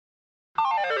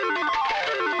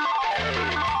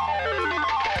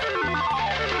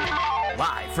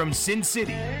from Sin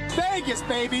City. Vegas,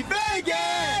 baby,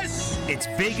 Vegas! It's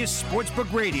Vegas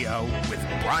Sportsbook Radio with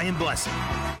Brian Blessing.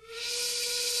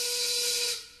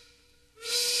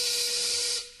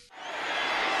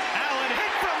 Allen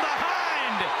hit from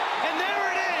behind, and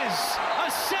there it is, a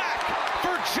sack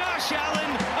for Josh Allen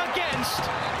against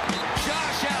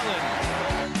Josh Allen.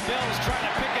 Bills trying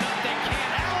to pick it up, they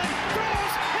can't. Allen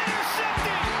throws,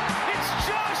 intercepted. It's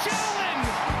Josh Allen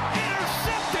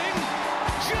intercepting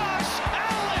Josh Allen.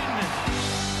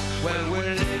 Well,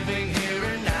 we're living here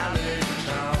in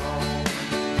Allentown.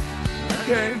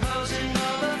 Okay.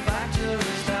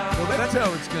 Well, that's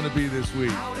how it's going to be this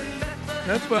week.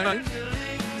 That's fine.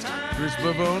 Chris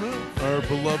Bavona, our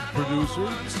beloved producer.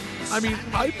 I mean,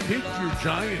 I picked your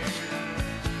Giants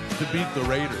to beat the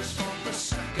Raiders,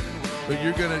 but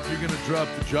you're gonna drop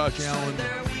the Josh Allen,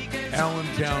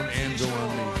 Allentown angle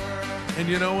on me. And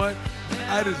you know what?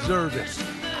 I deserve it.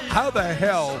 How the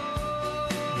hell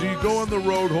do you go on the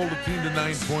road, hold a team to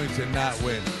 9 points, and not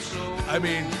win? I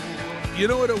mean, you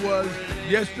know what it was?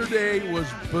 Yesterday was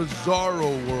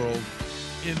bizarro world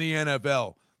in the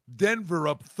NFL. Denver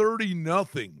up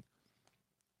 30-0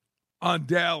 on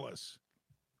Dallas.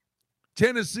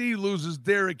 Tennessee loses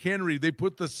Derrick Henry. They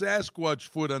put the Sasquatch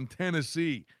foot on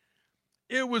Tennessee.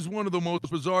 It was one of the most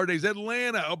bizarre days.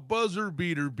 Atlanta, a buzzer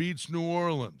beater, beats New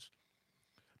Orleans.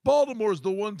 Baltimore's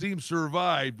the one team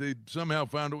survived. They somehow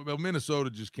found it. Well, Minnesota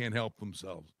just can't help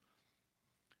themselves.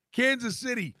 Kansas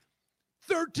City,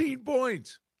 13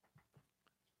 points.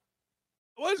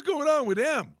 What's going on with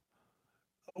them?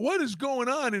 What is going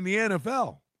on in the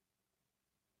NFL?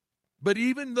 But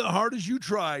even the hard as you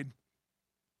tried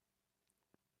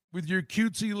with your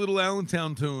cutesy little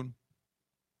Allentown tune,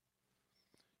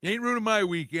 you ain't ruining my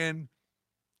weekend.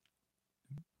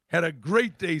 Had a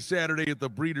great day Saturday at the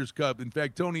Breeders' Cup. In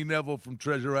fact, Tony Neville from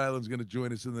Treasure Island is going to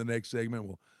join us in the next segment.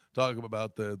 We'll talk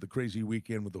about the crazy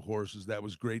weekend with the horses. That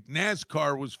was great.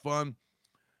 NASCAR was fun.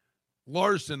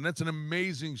 Larson, that's an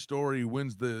amazing story. He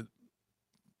wins the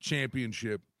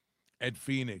championship at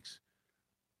Phoenix.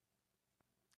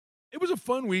 It was a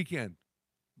fun weekend,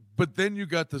 but then you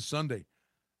got to Sunday.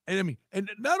 And I mean,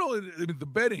 and not only the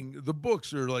betting, the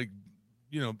books are like,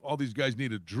 you know, all these guys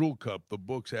need a drool cup. The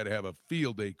books had to have a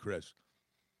field day, Chris.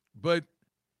 But,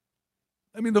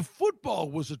 I mean, the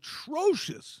football was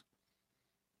atrocious.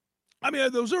 I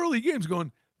mean, those early games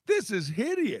going, this is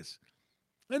hideous.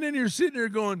 And then you're sitting there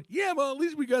going, yeah, well, at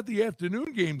least we got the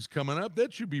afternoon games coming up.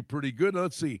 That should be pretty good.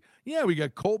 Let's see. Yeah, we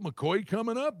got Colt McCoy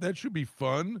coming up. That should be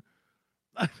fun.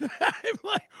 I'm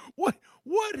like,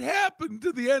 what happened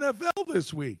to the NFL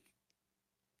this week?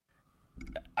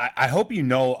 I hope you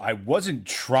know I wasn't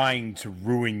trying to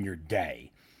ruin your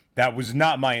day. That was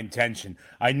not my intention.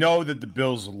 I know that the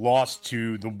Bills lost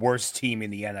to the worst team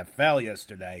in the NFL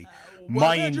yesterday. Well,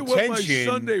 my imagine intention, what my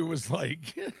Sunday was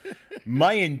like.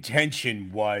 my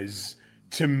intention was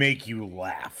to make you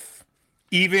laugh,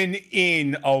 even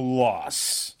in a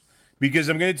loss. Because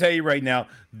I'm going to tell you right now,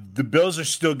 the Bills are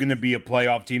still going to be a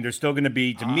playoff team. They're still going to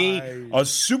be, to me, a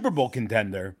Super Bowl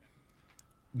contender,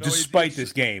 despite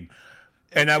this game.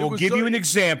 And I will give you an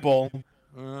example.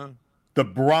 The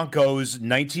Broncos,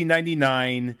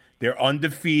 1999, they're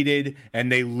undefeated, and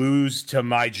they lose to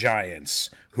my Giants,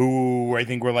 who I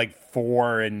think were like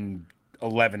 4-11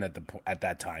 at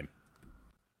that time.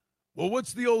 Well,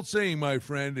 what's the old saying, my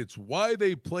friend? It's why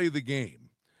they play the game.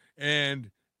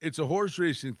 And it's a horse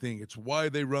racing thing. It's why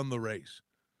they run the race.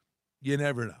 You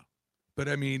never know. But,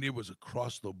 I mean, it was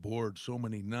across the board, so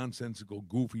many nonsensical,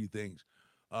 goofy things.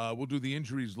 We'll do the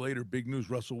injuries later. Big news,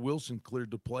 Russell Wilson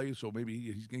cleared to play, so maybe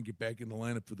he's going to get back in the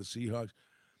lineup for the Seahawks.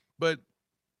 But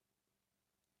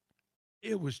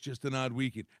it was just an odd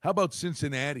weekend. How about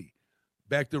Cincinnati?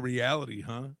 Back to reality,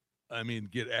 huh? I mean,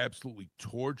 get absolutely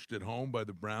torched at home by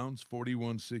the Browns,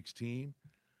 41-16.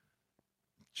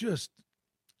 Just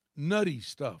nutty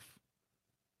stuff.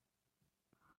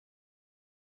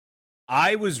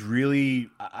 I really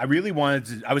wanted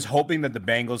to. I was hoping that the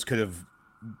Bengals could have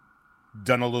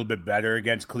done a little bit better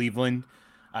against Cleveland.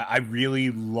 I really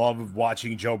love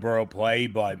watching Joe Burrow play,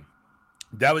 but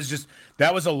that was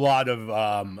a lot of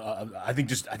I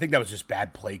think that was just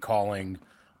bad play calling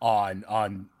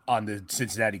on the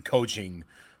Cincinnati coaching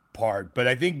part. But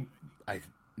I think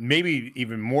maybe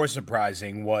even more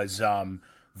surprising was the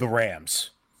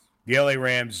Rams. The LA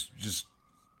Rams just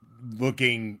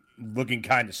looking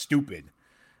kind of stupid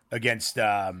against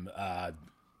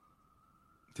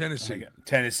Tennessee.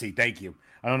 Tennessee, thank you.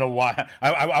 I don't know why.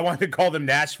 I wanted to call them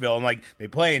Nashville. I'm like, they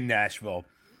play in Nashville.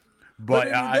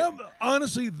 But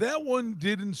honestly, that one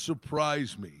didn't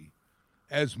surprise me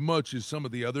as much as some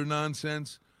of the other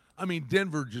nonsense. I mean,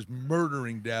 Denver just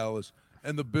murdering Dallas.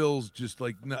 and the Bills just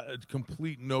like a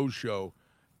complete no-show,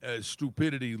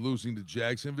 stupidity losing to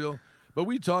Jacksonville. But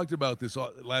we talked about this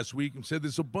last week and said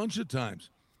this a bunch of times,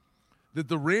 that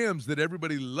the Rams, that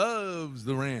everybody loves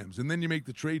the Rams. And then you make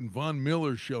the trade and Von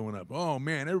Miller showing up. Oh,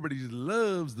 man, everybody just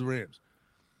loves the Rams.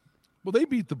 Well, they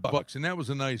beat the Bucs, and that was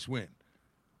a nice win.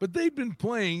 But they've been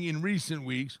playing in recent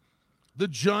weeks the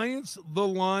Giants, the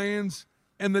Lions,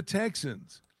 and the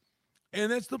Texans.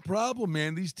 And that's the problem,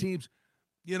 man. These teams,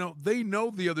 they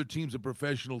know the other team's a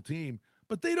professional team,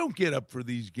 but they don't get up for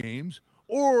these games.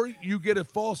 Or you get a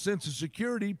false sense of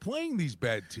security playing these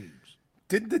bad teams.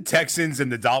 Did the Texans and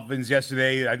the Dolphins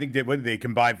yesterday, I think they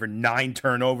combined for 9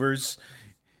 turnovers?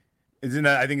 Isn't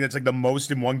that, I think that's like the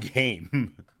most in one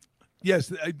game.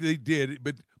 Yes, they did,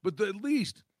 but at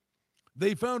least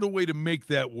they found a way to make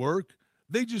that work.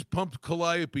 They just pumped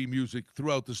Calliope music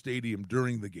throughout the stadium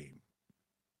during the game.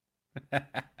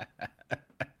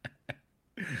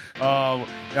 Oh,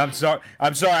 I'm sorry.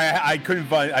 I couldn't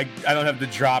find. I don't have the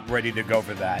drop ready to go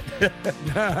for that.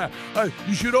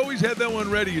 You should always have that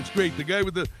one ready. It's great. The guy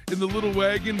in the little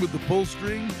wagon with the pull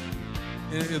string,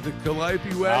 the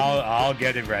Calliope wagon. I'll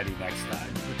get it ready next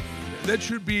time. That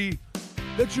should be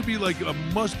like a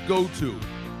must go to.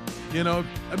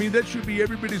 That should be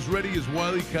everybody's ready as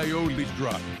Wile E. Coyote's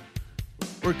drop.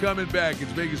 We're coming back.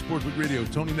 It's Vegas Sportsbook Radio.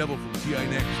 Tony Neville from TI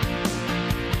next.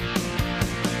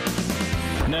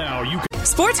 Now you can.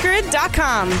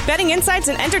 SportsGrid.com. Betting insights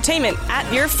and entertainment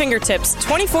at your fingertips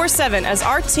 24/7 as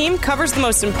our team covers the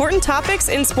most important topics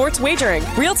in sports wagering.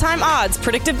 Real-time odds,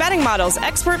 predictive betting models,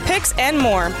 expert picks, and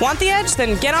more. Want the edge?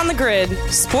 Then get on the grid.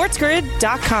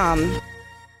 SportsGrid.com.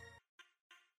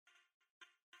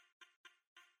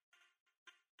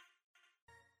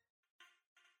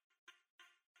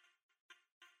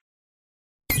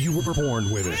 You were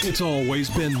born with it. It's always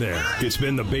been there. It's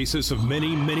been the basis of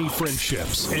many, many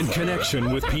friendships and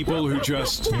connection with people who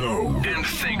just know and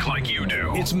think like you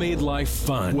do. It's made life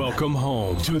fun. Welcome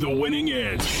home to the winning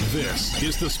edge. This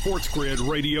is the Sports Grid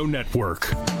Radio Network.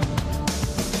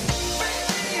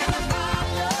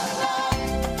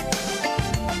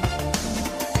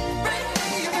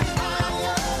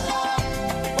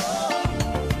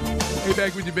 Hey,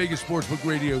 back with you, Vegas Sportsbook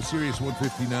Radio, Sirius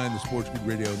 159, the Sports Grid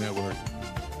Radio Network.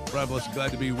 Brian Blessing,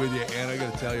 glad to be with you. And I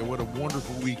got to tell you, what a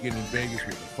wonderful weekend in Vegas. We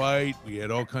had a fight. We had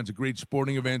all kinds of great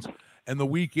sporting events. And the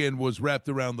weekend was wrapped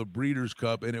around the Breeders'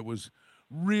 Cup, and it was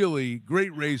really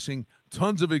great racing,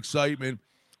 tons of excitement.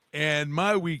 And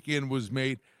my weekend was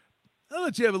made. I'll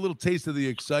let you have a little taste of the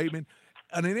excitement.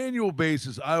 On an annual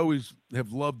basis, I always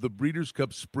have loved the Breeders'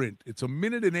 Cup Sprint. It's 1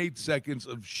 minute and 8 seconds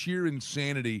of sheer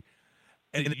insanity.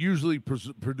 And it usually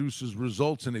produces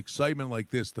results and excitement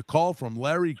like this. The call from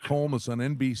Larry Colmus on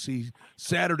NBC,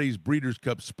 Saturday's Breeders'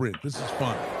 Cup Sprint. This is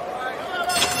fun.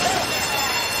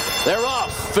 They're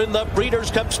off in the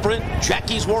Breeders' Cup Sprint.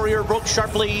 Jackie's Warrior broke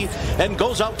sharply and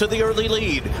goes out to the early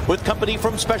lead. With company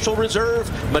from Special Reserve,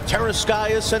 Matera Sky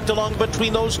is sent along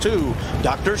between those two.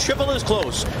 Dr. Schivel is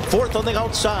close, fourth on the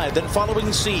outside, then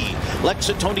following C.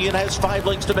 Lexingtonian has 5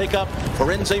 lengths to make up.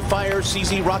 Forense Fire,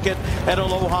 CZ Rocket, and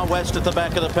Aloha West at the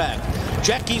back of the pack.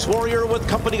 Jackie's Warrior with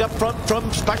company up front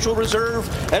from Special Reserve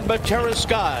and Matera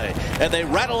Sky. And they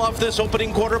rattle off this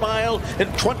opening quarter mile in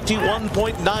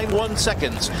 21.91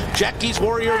 seconds. Jackie's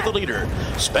Warrior the leader.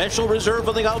 Special Reserve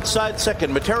on the outside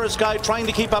second. Matera Sky trying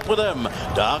to keep up with them.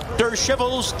 Dr.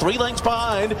 Schivel's 3 lengths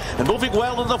behind and moving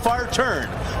well in the far turn.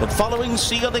 And following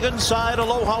C on the inside,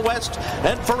 Aloha West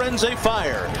and Forense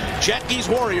Fire. Jackie's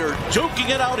Warrior duking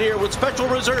it out here with Special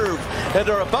Reserve and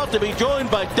are about to be joined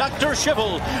by Dr.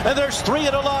 Schivel. And there's 3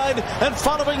 in a line, and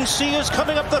following C is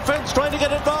coming up the fence trying to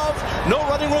get involved. No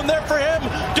running room there for him.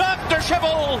 Dr.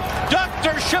 Schivel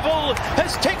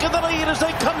has taken the lead as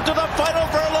they come to the final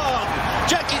furlong.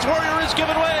 Jackie's Warrior is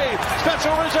given way.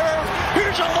 Special Reserve.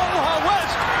 Here's Aloha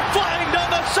West flying down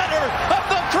the center of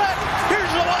the track.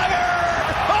 Here's the wire.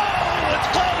 Oh, it's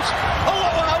close.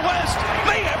 Aloha West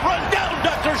may have run down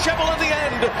Dr. Schivel in the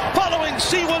end. Following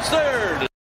C was third.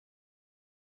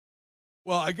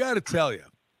 Well, I got to tell you,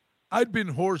 I'd been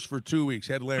hoarse for 2 weeks,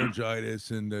 had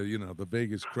laryngitis and, the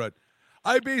Vegas crud.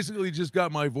 I basically just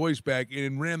got my voice back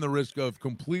and ran the risk of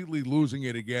completely losing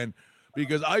it again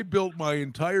because I built my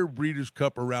entire Breeders'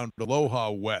 Cup around Aloha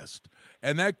West.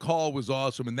 And that call was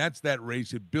awesome, and that's that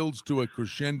race. It builds to a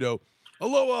crescendo.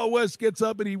 Aloha West gets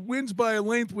up, and he wins by a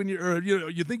length when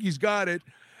you think he's got it.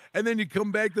 And then you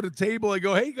come back to the table. I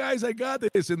go, hey, guys, I got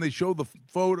this. And they show the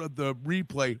photo, the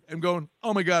replay. I'm going,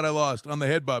 oh, my God, I lost on the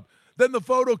head bob. Then the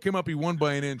photo came up. He won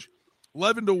by an inch.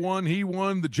 11-1, he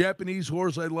won. The Japanese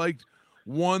horse I liked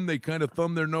won. They kind of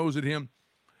thumbed their nose at him.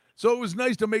 So it was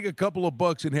nice to make a couple of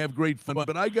bucks and have great fun.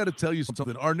 But I got to tell you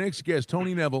something. Our next guest,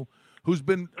 Tony Neville, who's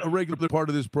been a regular part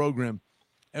of this program,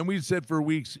 and we said for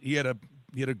weeks he had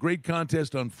a great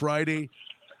contest on Friday.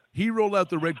 He rolled out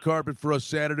the red carpet for us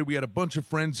Saturday. We had a bunch of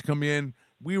friends come in.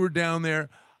 We were down there.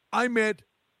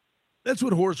 That's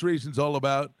what horse racing's all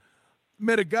about.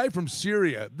 Met a guy from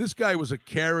Syria. This guy was a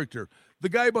character. The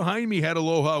guy behind me had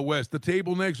Aloha West. The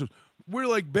table next to us. We're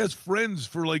like best friends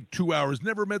for like 2 hours.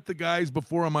 Never met the guys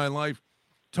before in my life.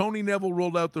 Tony Neville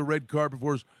rolled out the red carpet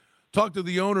for us. Talked to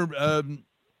the owner, and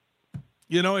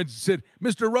said,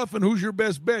 Mr. Ruffin, who's your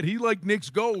best bet? He, like Knicks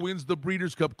Go, wins the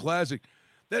Breeders' Cup Classic.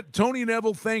 That Tony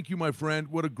Neville, thank you, my friend.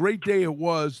 What a great day it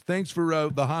was. Thanks for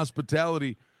the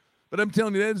hospitality. But I'm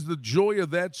telling you, that is the joy of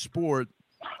that sport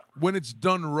when it's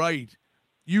done right.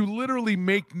 You literally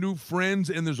make new friends,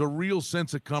 and there's a real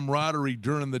sense of camaraderie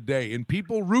during the day, and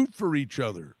people root for each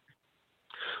other.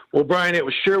 Well, Brian, it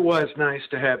sure was nice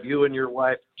to have you and your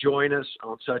wife join us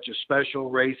on such a special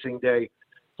racing day.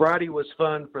 Friday was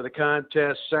fun for the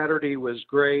contest. Saturday was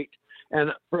great.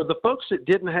 And for the folks that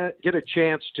didn't get a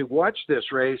chance to watch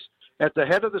this race, at the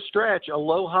head of the stretch,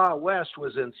 Aloha West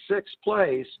was in sixth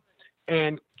place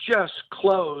and just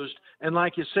closed. And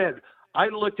like you said, I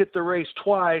looked at the race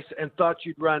twice and thought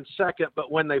you'd run second,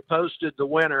 but when they posted the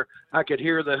winner, I could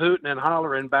hear the hooting and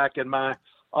hollering back in my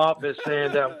office.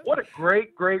 And what a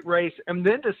great, great race. And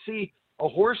then to see a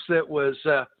horse that was,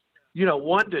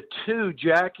 1-2,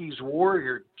 Jackie's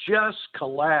Warrior, just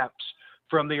collapse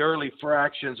from the early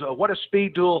fractions. What a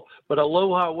speed duel, but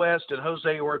Aloha West and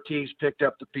Jose Ortiz picked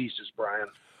up the pieces, Brian.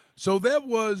 So that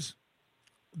was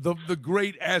the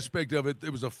great aspect of it.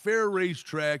 It was a fair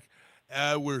racetrack.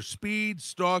 Where speed,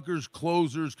 stalkers,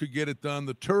 closers could get it done.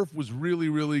 The turf was really,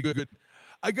 really good.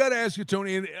 I got to ask you,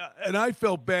 Tony, and I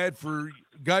felt bad for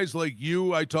guys like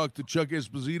you. I talked to Chuck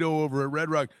Esposito over at Red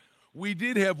Rock. We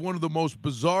did have one of the most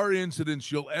bizarre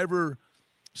incidents you'll ever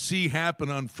see happen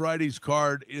on Friday's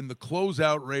card in the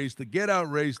closeout race, the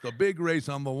get-out race, the big race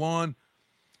on the lawn.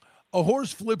 A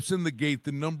horse flips in the gate,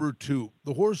 the number 2.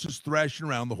 The horse is thrashing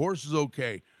around. The horse is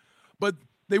okay. But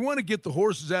they want to get the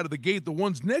horses out of the gate. The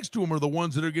ones next to him are the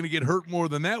ones that are going to get hurt more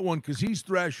than that one because he's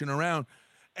thrashing around.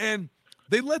 And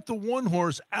they let the one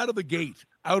horse out of the gate,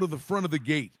 out of the front of the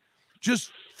gate,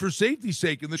 just for safety's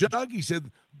sake. And the jockey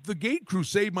said, the gate crew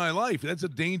saved my life. That's a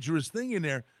dangerous thing in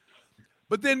there.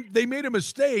 But then they made a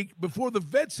mistake. Before the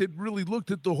vets had really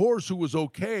looked at the horse, who was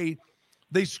okay,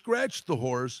 they scratched the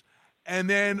horse. And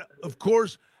then, of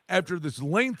course, after this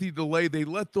lengthy delay, they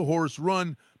let the horse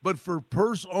run, but for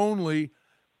purse only.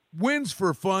 Wins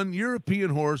for fun, European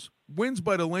horse, wins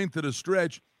by the length of the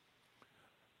stretch.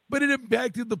 But it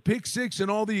impacted the pick six and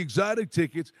all the exotic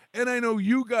tickets. And I know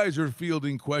you guys are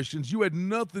fielding questions. You had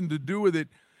nothing to do with it.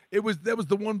 That was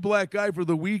the one black eye for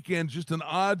the weekend, just an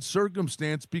odd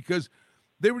circumstance because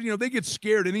they get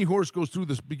scared. Any horse goes through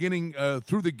this beginning,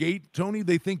 through the gate, Tony,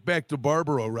 they think back to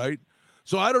Barbaro, right?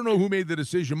 So I don't know who made the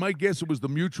decision. My guess it was the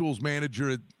Mutuals manager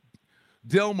at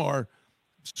Del Mar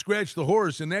scratched the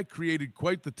horse, and that created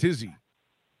quite the tizzy.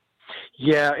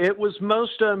 Yeah, it was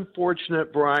most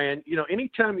unfortunate, Brian.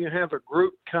 Anytime you have a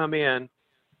group come in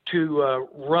to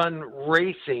run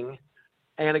racing,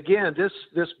 and again,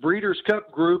 this Breeders'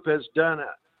 Cup group has done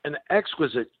an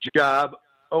exquisite job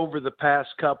over the past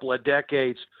couple of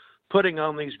decades putting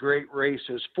on these great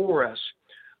races for us.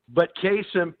 But case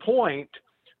in point,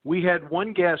 we had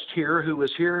one guest here who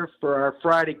was here for our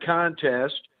Friday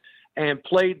contest and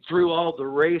played through all the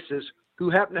races, who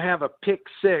happened to have a pick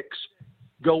six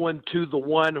going to the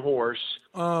one horse.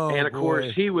 Oh, and, of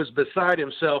course, he was beside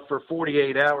himself for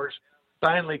 48 hours,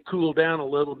 finally cooled down a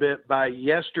little bit by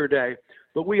yesterday.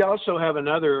 But we also have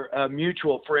another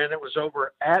mutual friend that was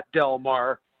over at Del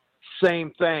Mar,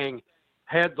 same thing,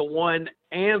 had the 1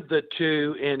 and the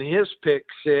 2 in his pick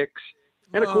six.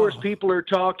 And, of course, people are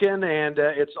talking, and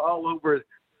it's all over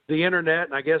the internet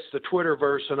and I guess the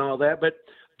Twitterverse and all that. But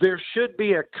there should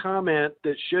be a comment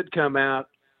that should come out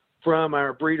from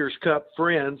our Breeders' Cup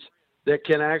friends that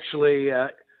can actually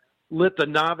let the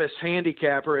novice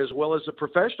handicapper as well as the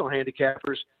professional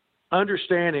handicappers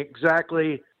understand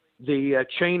exactly the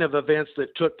chain of events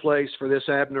that took place for this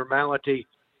abnormality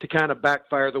to kind of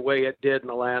backfire the way it did in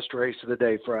the last race of the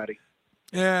day Friday.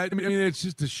 Yeah, I mean, it's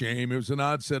just a shame. It was an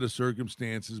odd set of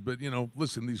circumstances. But,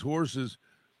 listen, these horses –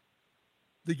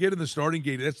 they get in the starting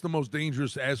gate. That's the most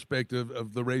dangerous aspect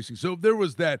of the racing. So there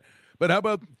was that. But how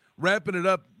about wrapping it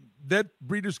up? That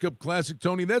Breeders' Cup Classic,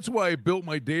 Tony, that's why I built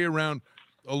my day around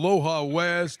Aloha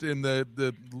West and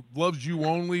the Loves You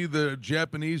Only, the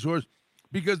Japanese horse.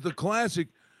 Because the Classic,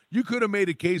 you could have made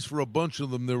a case for a bunch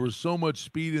of them. There was so much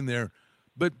speed in there.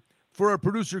 But for our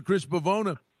producer, Chris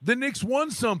Bavona, The Knicks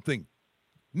won something.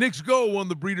 Knicks Go won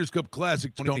the Breeders' Cup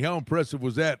Classic. Tony, how impressive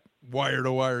was that? Wire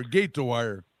to wire, gate to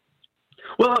wire.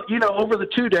 Well, over the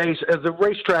 2 days, the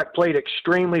racetrack played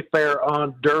extremely fair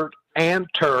on dirt and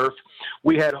turf.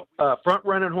 We had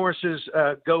front-running horses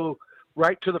go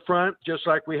right to the front, just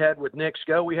like we had with Knicks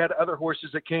Go. We had other horses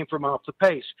that came from off the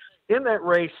pace. In that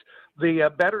race,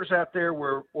 the bettors out there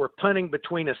were punting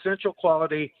between Essential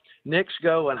Quality, Knicks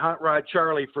Go, and Hot Rod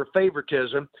Charlie for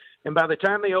favoritism. And by the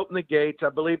time they opened the gates, I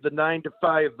believe the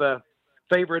 9-5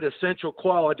 favorite Essential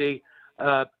Quality,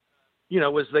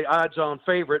 was the odds-on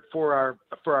favorite for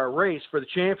our race for the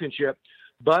championship.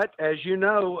 But as you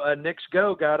know, Knicks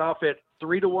Go got off at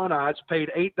 3-1 odds, paid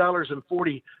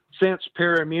 $8.40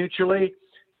 pari-mutually,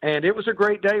 and it was a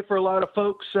great day for a lot of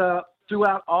folks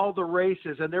throughout all the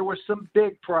races, and there were some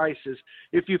big prices.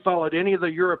 If you followed any of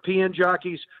the European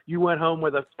jockeys, you went home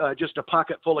with just a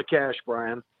pocket full of cash,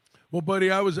 Brian. Well,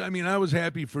 buddy, I was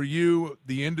happy for you,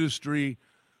 the industry.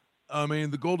 I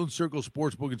mean, the Golden Circle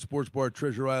Sportsbook and Sports Bar at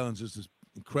Treasure Islands is this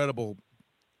incredible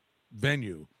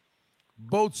venue.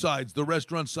 Both sides, the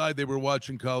restaurant side, they were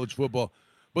watching college football,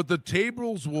 but the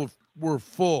tables were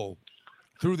full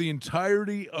through the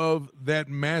entirety of that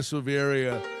massive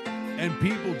area, and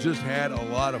people just had a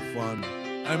lot of fun.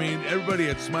 I mean, everybody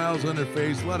had smiles on their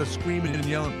face, a lot of screaming and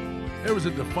yelling. There was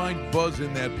a defined buzz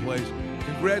in that place.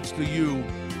 Congrats to you.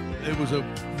 It was a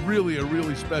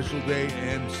really special day,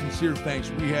 and sincere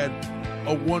thanks. We had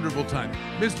a wonderful time.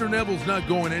 Mr. Neville's not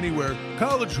going anywhere.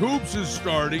 College hoops is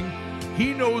starting.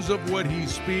 He knows of what he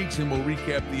speaks, and we'll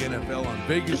recap the NFL on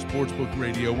Vegas Sportsbook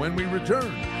Radio when we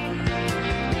return.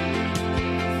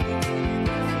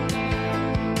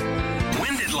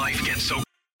 When did life get so...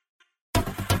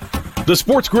 The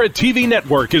Sports Grid TV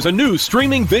network is a new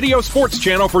streaming video sports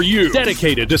channel for you,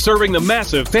 dedicated to serving the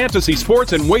massive fantasy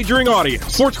sports and wagering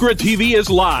audience. Sports Grid TV is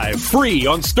live, free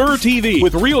on Stir TV,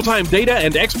 with real-time data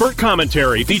and expert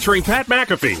commentary featuring Pat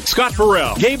McAfee, Scott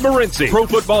Farrell, Gabe Morency, Pro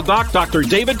Football Doc Dr.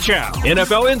 David Chow,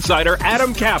 NFL Insider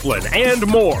Adam Kaplan, and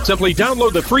more. Simply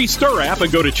download the free Stir app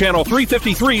and go to channel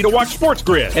 353 to watch Sports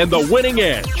Grid and the winning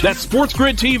edge. That's Sports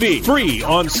Grid TV, free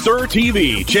on Stir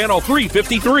TV, channel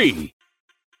 353.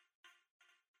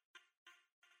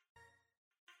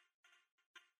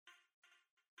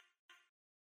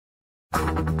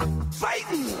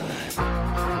 Fighting!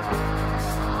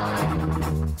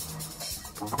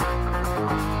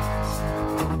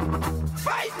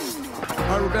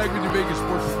 All right, we're back with your Vegas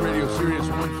Sportsbook Radio, Sirius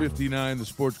 159, the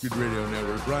Sports Grid Radio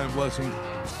Network. Brian Blessing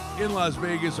in Las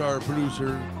Vegas, our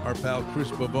producer, our pal Chris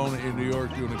Bavona in New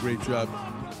York doing a great job,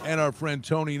 and our friend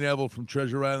Tony Neville from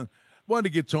Treasure Island. Wanted to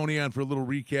get Tony on for a little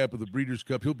recap of the Breeders'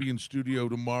 Cup. He'll be in studio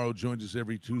tomorrow, joins us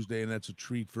every Tuesday, and that's a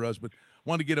treat for us. But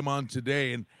wanted to get him on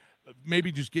today and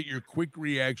maybe just get your quick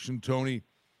reaction, Tony.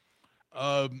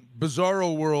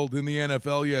 Bizarro world in the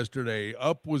NFL yesterday.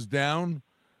 Up was down,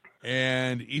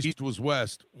 and East was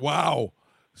West. Wow,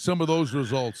 some of those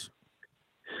results.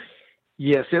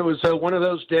 Yes, it was one of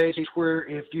those days where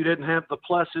if you didn't have the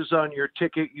pluses on your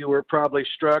ticket, you were probably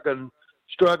struggling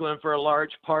for a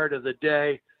large part of the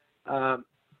day.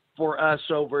 For us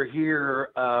over here,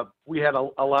 we had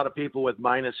a lot of people with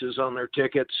minuses on their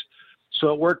tickets.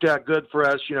 So it worked out good for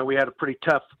us. We had a pretty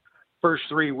tough first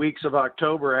 3 weeks of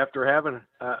October after having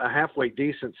a halfway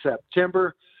decent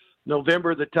September.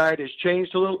 November, the tide has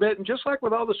changed a little bit. And just like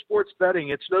with all the sports betting,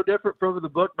 it's no different for the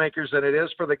bookmakers than it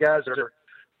is for the guys that are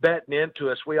betting into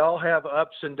us. We all have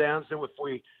ups and downs. And if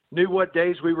we knew what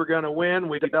days we were going to win,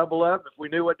 we'd double up. If we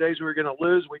knew what days we were going to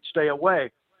lose, we'd stay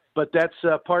away. But that's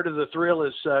part of the thrill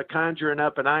is conjuring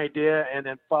up an idea and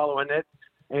then following it.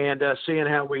 And seeing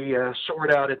how we sort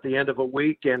out at the end of a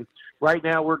week. And right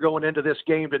now we're going into this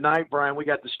game tonight, Brian. We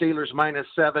got the Steelers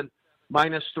 -7,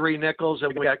 -3 nickels,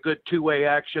 and we got good two-way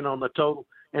action on the total,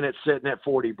 and it's sitting at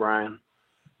 40, Brian.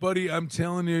 Buddy, I'm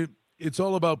telling you, it's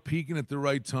all about peaking at the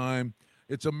right time.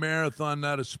 It's a marathon,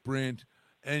 not a sprint,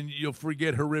 and you'll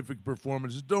forget horrific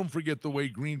performances. Don't forget the way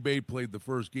Green Bay played the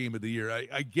first game of the year.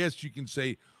 I guess you can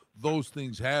say those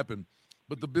things happen,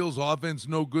 but the Bills' offense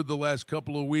no good the last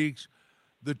couple of weeks.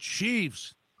 The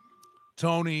Chiefs,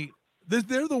 Tony,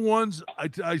 they're the ones,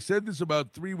 I said this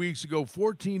about 3 weeks ago,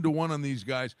 14-1 on these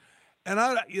guys. And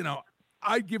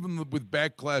I'd give them with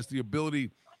back class the ability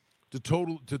to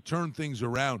turn things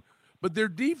around. But their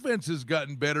defense has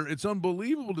gotten better. It's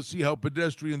unbelievable to see how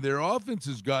pedestrian their offense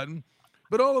has gotten.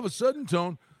 But all of a sudden,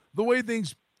 Tone, the way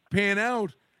things pan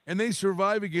out and they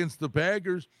survive against the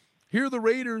Packers, here are the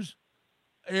Raiders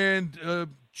and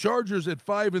Chargers at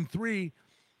 5-3.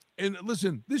 And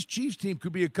listen, this Chiefs team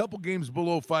could be a couple games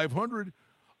below 500.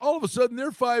 All of a sudden,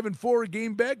 they're 5-4, a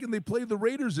game back, and they play the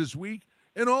Raiders this week.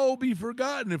 and all will be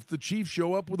forgotten if the Chiefs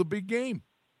show up with a big game.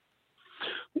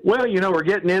 Well, we're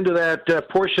getting into that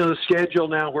portion of the schedule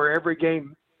now where every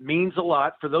game means a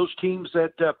lot for those teams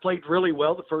that played really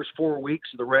well the first 4 weeks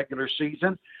of the regular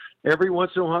season. Every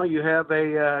once in a while you have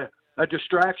a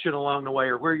distraction along the way,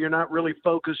 or where you're not really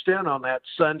focused in on that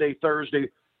Sunday, Thursday,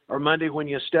 or Monday when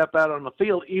you step out on the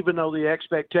field, even though the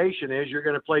expectation is you're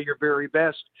going to play your very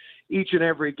best each and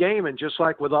every game. And just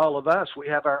like with all of us, we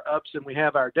have our ups and we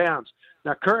have our downs.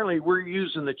 Now, currently we're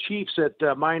using the Chiefs at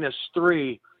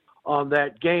 -3 on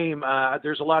that game.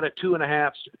 There's a lot of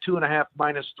 2.5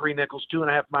 minus 3 nickels,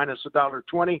 2.5 minus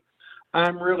 $1.20.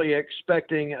 I'm really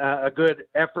expecting a good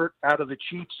effort out of the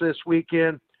Chiefs this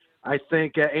weekend. I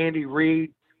think Andy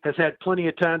Reid has had plenty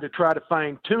of time to try to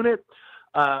fine-tune it.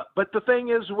 But the thing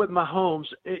is with Mahomes,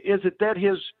 is it that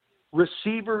his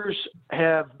receivers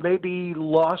have maybe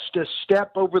lost a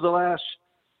step over the last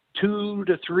 2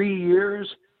 to 3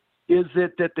 years? Is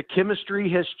it that the chemistry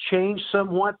has changed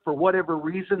somewhat for whatever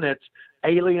reason that's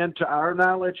alien to our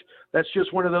knowledge? That's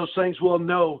just one of those things we'll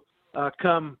know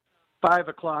come 5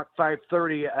 o'clock,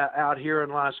 5:30 out here in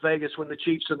Las Vegas when the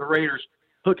Chiefs and the Raiders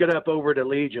hook it up over to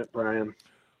Allegiant, Brian.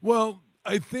 Well,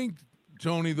 I think,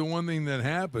 Tony, the one thing that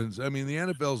happens, I mean, the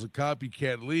NFL is a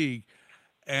copycat league,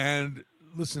 and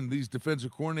listen, these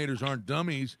defensive coordinators aren't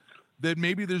dummies, that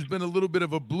maybe there's been a little bit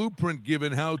of a blueprint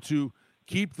given how to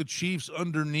keep the Chiefs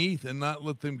underneath and not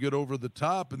let them get over the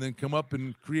top and then come up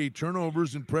and create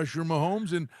turnovers and pressure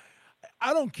Mahomes. And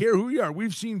I don't care who you are.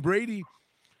 We've seen Brady.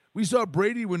 We saw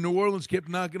Brady when New Orleans kept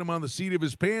knocking him on the seat of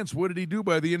his pants. What did he do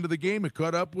by the end of the game? It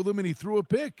caught up with him, and he threw a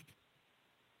pick.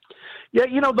 Yeah,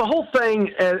 the whole thing,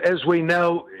 as we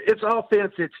know, it's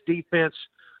offense, it's defense,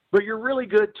 but your really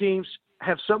good teams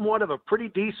have somewhat of a pretty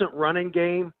decent running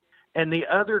game, and the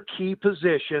other key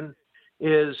position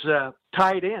is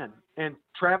tight end. And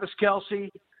Travis Kelce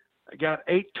got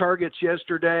 8 targets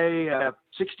yesterday,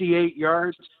 68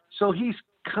 yards, so he's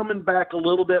coming back a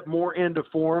little bit more into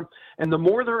form. And the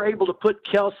more they're able to put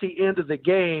Kelce into the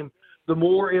game, the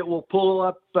more it will pull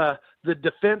up the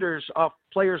defenders off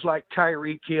players like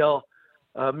Tyreek Hill,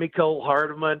 Mecole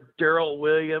Hardman, Darrell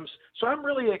Williams. So I'm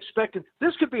really expecting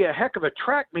this could be a heck of a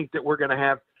track meet that we're going to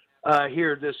have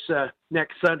here this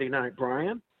next Sunday night,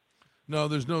 Brian. No,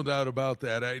 there's no doubt about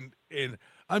that. And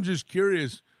I'm just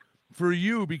curious for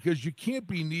you, because you can't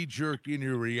be knee-jerk in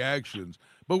your reactions.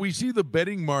 But we see the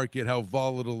betting market, how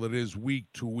volatile it is week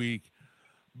to week.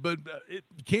 But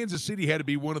Kansas City had to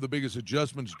be one of the biggest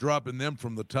adjustments, dropping them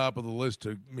from the top of the list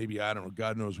to maybe, I don't know,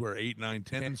 God knows where, 8, 9,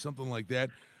 10, something like that.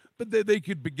 But they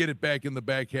could get it back in the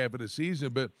back half of the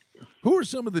season. But who are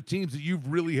some of the teams that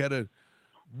you've really had to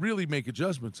really make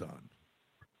adjustments on?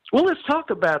 Well, let's talk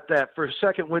about that for a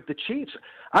second with the Chiefs.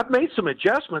 I've made some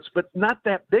adjustments, but not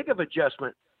that big of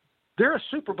adjustment. They're a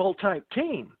Super Bowl type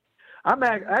team.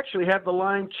 Actually have the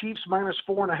line Chiefs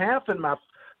 -4.5 in my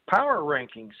power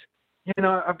rankings.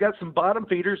 I've got some bottom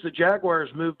feeders. The Jaguars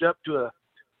moved up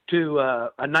to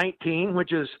a 19,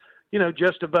 which is,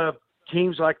 just above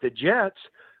teams like the Jets.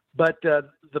 But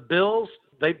the Bills,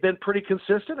 they've been pretty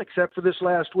consistent except for this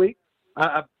last week.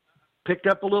 I picked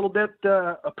up a little bit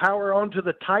of power onto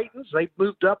the Titans. They've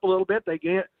moved up a little bit. They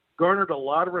garnered a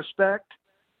lot of respect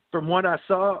from what I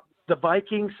saw. The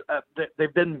Vikings,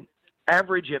 they've been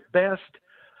average at best.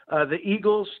 The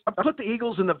Eagles, I put the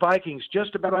Eagles and the Vikings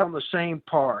just about on the same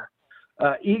par.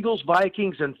 Eagles,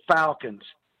 Vikings, and Falcons.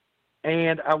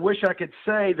 And I wish I could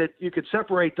say that you could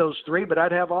separate those three, but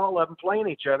I'd have all of them playing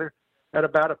each other at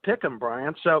about a pick 'em,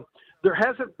 Brian. So there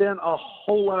hasn't been a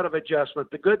whole lot of adjustment.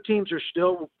 The good teams are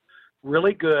still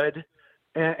really good.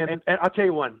 And I'll tell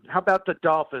you one, how about the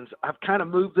Dolphins? I've kind of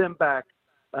moved them back.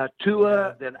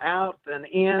 Tua, then out, then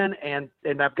in, and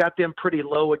I've got them pretty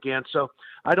low again. So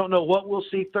I don't know what we'll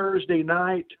see Thursday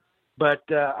night, but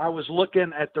I was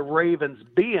looking at the Ravens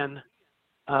being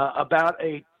about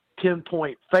a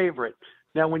 10-point favorite.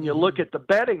 Now, when you look at the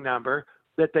betting number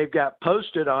that they've got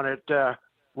posted on it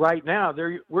right now,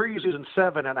 we're using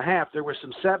 7.5. There were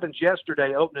some 7s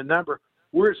yesterday, opening number.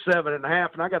 We're at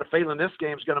 7.5, and I got a feeling this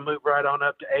game's going to move right on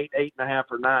up to 8,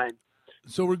 8.5, or 9.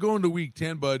 So we're going to week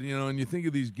 10, bud, and you think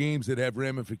of these games that have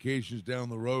ramifications down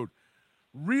the road.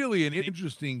 Really an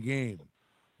interesting game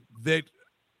that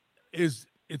it's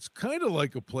kind of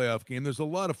like a playoff game. There's a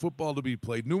lot of football to be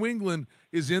played. New England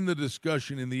is in the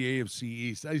discussion in the AFC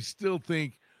East. I still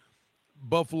think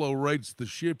Buffalo rights the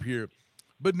ship here.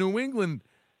 But New England,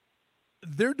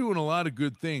 they're doing a lot of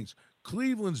good things.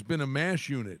 Cleveland's been a mash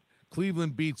unit.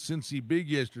 Cleveland beat Cincy big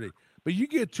yesterday. But you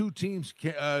get two teams,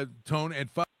 Tone, at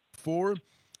 5-4,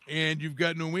 and you've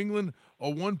got New England, a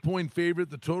 1-point favorite,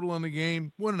 the total on the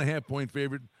game, 1.5-point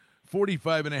favorite.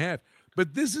 45.5.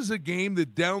 But this is a game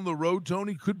that down the road,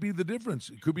 Tony, could be the difference.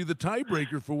 It could be the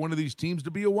tiebreaker for one of these teams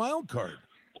to be a wild card.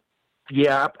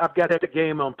 Yeah, I've got the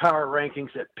game on power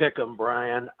rankings at Pick'em,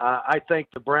 Brian. I think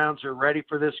the Browns are ready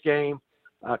for this game.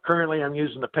 Currently, I'm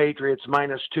using the Patriots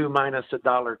 -2,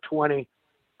 -1.20.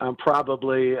 I'm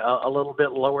probably a little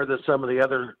bit lower than some of the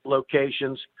other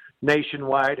locations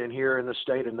nationwide and here in the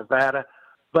state of Nevada.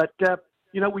 But,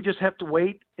 we just have to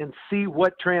wait and see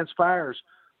what transpires.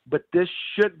 But this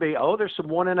should be, there's some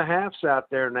 1.5s out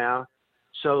there now.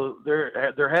 So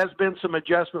there has been some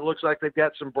adjustment. Looks like they've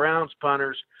got some Browns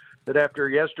punters that after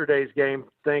yesterday's game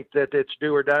think that it's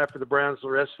do or die for the Browns the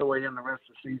rest of the way in the rest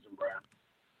of the season, Brian.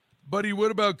 Buddy, what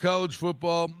about college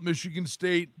football? Michigan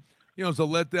State, it's a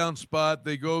letdown spot.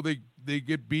 They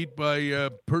get beat by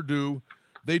Purdue.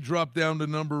 They drop down to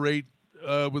number 8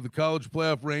 with the college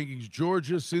playoff rankings.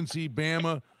 Georgia, Cincy,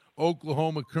 Bama,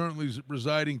 Oklahoma currently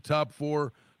residing top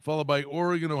 4, followed by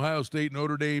Oregon, Ohio State,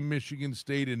 Notre Dame, Michigan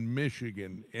State, and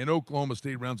Michigan. And Oklahoma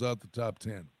State rounds out the top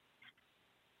 10.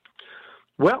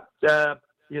 Well,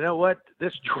 you know what?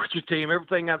 This Georgia team,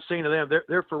 everything I've seen of them,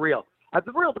 they're for real.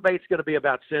 The real debate's going to be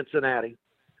about Cincinnati.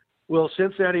 Will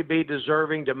Cincinnati be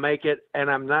deserving to make it?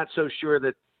 And I'm not so sure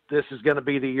that this is going to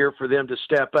be the year for them to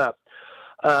step up.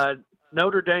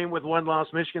 Notre Dame with 1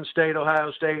 loss, Michigan State,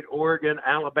 Ohio State, Oregon,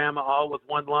 Alabama, all with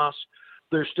 1 loss.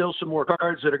 There's still some more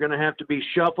cards that are going to have to be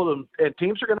shuffled, and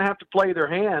teams are going to have to play their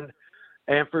hand.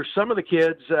 And for some of the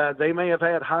kids, they may have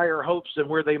had higher hopes than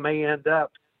where they may end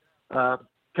up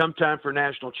come time for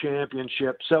national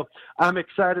championship. So I'm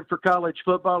excited for college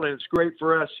football, and it's great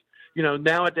for us.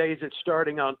 Nowadays it's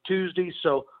starting on Tuesdays,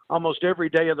 so almost every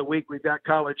day of the week we've got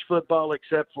college football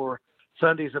except for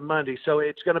Sundays and Mondays. So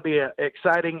it's going to be an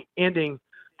exciting ending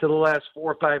to the last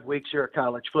 4 or 5 weeks here at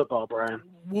college football, Brian.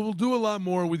 We'll do a lot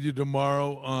more with you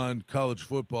tomorrow on college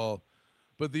football.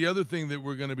 But the other thing that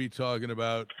we're going to be talking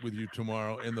about with you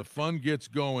tomorrow, and the fun gets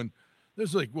going,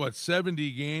 there's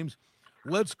 70 games.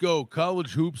 Let's go.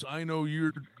 College hoops. I know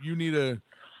you need a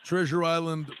Treasure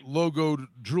Island logoed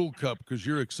Drool Cup because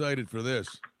you're excited for this.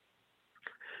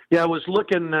 Yeah, I was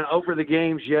looking over the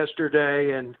games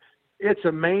yesterday, and it's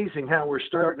amazing how we're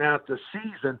starting out the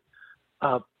season.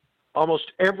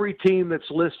 Almost every team that's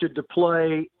listed to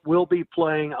play will be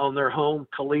playing on their home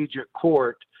collegiate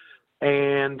court.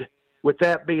 And with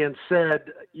that being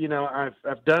said,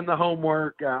 I've done the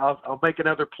homework. I'll make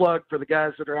another plug for the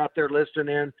guys that are out there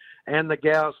listening in and the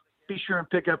gals. Be sure and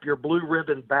pick up your Blue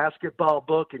Ribbon basketball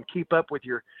book and keep up with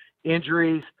your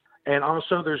injuries. And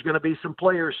also there's going to be some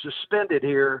players suspended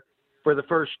here for the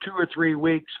first 2 or 3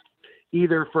 weeks,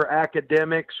 either for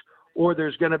academics or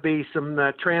there's going to be some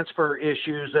transfer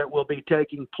issues that will be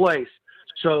taking place.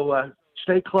 So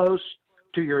stay close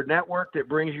to your network that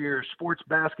brings you your sports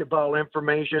basketball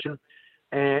information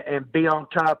and be on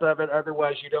top of it.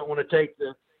 Otherwise, you don't want to take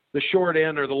the short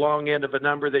end or the long end of a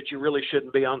number that you really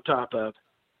shouldn't be on top of.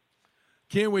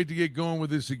 Can't wait to get going with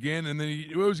this again. And then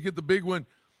you always get the big one.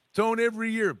 Tone,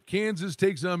 every year, Kansas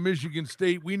takes on Michigan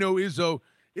State. We know Izzo.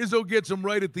 Izzo gets them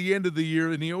right at the end of the year,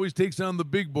 and he always takes on the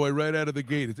big boy right out of the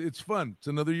gate. It's fun. It's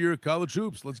another year of college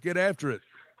hoops. Let's get after it.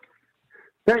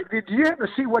 Hey, did you happen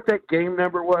to see what that game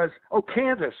number was? Oh,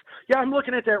 Kansas. Yeah, I'm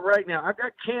looking at that right now. I've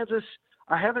got Kansas.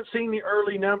 I haven't seen the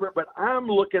early number, but I'm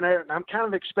looking at it, and I'm kind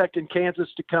of expecting Kansas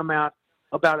to come out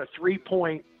about a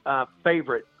 3-point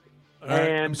favorite.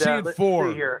 And I'm seeing 4.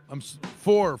 See here.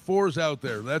 4. 4's out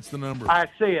there. That's the number. I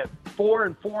see it. 4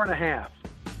 and 4.5.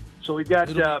 So we've got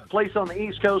a place on the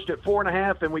East Coast at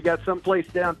 4.5, and we got some place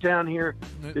downtown here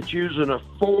that's using a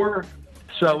 4.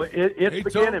 So it's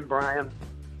beginning, Brian.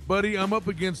 Buddy, I'm up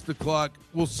against the clock.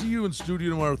 We'll see you in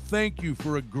studio tomorrow. Thank you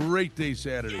for a great day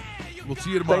Saturday. We'll see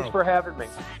you tomorrow. Thanks for having me.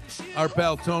 Our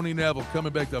pal Tony Neville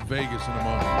coming back to Vegas in a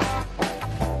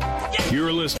moment.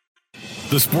 You're listening.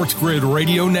 The Sports Grid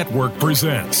Radio Network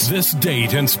presents This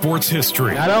Date in Sports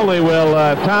History. Not only will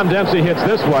Tom Dempsey hits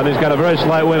this one, he's got a very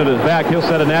slight wind at his back. He'll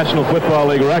set a National Football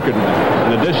League record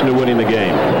in addition to winning the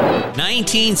game.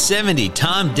 1970,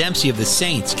 Tom Dempsey of the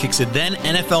Saints kicks a then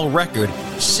NFL record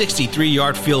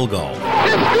 63-yard field goal. It's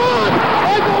good!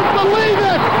 I don't believe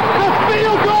it! The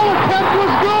field goal attempt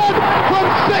was good from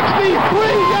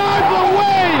 63 yards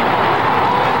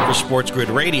away! For Sports Grid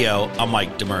Radio, I'm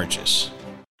Mike DeMurgis.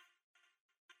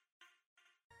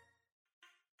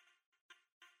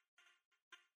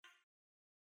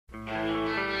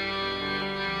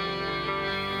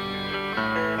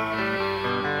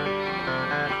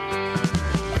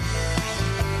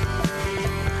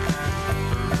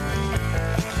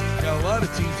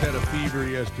 Teams had a fever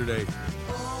yesterday,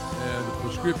 and the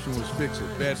prescription was fix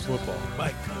it. Bad football.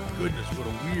 My goodness, what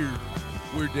a weird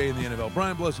Weird day in the NFL.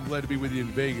 Brian Blessing, glad to be with you in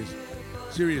Vegas.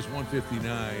 Sirius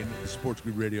 159, the Sports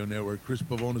Grid Radio Network. Chris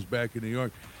Pavona's back in New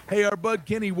York. Hey, our bud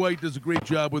Kenny White does a great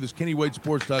job with us.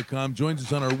 KennyWhiteSports.com. Joins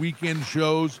us on our weekend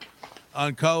shows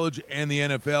on college and the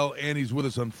NFL, and he's with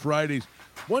us on Fridays.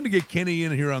 Wanted to get Kenny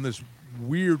in here on this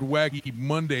weird, wacky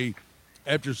Monday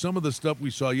after some of the stuff we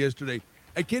saw yesterday.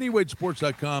 At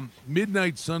KennyWhiteSports.com,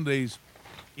 midnight Sundays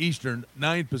Eastern,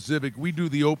 9 Pacific, we do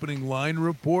the opening line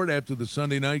report after the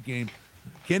Sunday night game.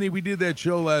 Kenny, we did that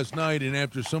show last night, and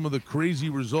after some of the crazy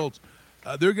results,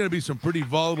 there are going to be some pretty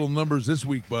volatile numbers this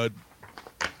week, bud.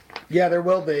 Yeah, there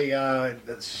will be.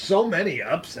 So many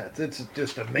upsets. It's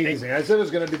just amazing. I said it was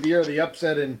going to be the year of the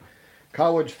upset in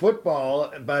college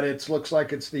football, but it looks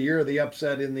like it's the year of the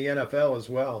upset in the NFL as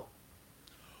well.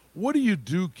 What do you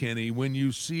do, Kenny, when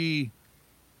you see,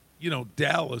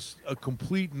 Dallas, a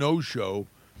complete no-show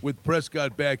with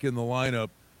Prescott back in the lineup,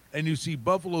 and you see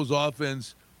Buffalo's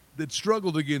offense that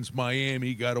struggled against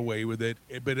Miami, got away with it.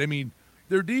 But,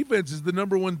 their defense is the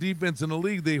number one defense in the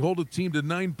league. They hold a team to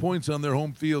 9 points on their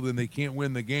home field, and they can't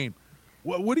win the game.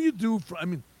 What do you do?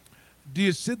 Do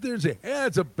you sit there and say,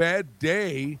 it's a bad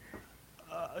day?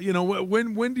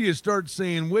 When do you start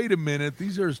saying, wait a minute,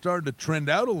 these are starting to trend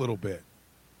out a little bit?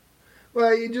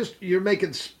 Well, you're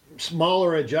making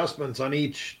smaller adjustments on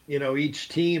each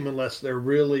team unless they're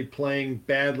really playing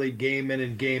badly game in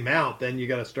and game out. Then you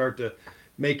got to start to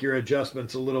make your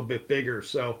adjustments a little bit bigger.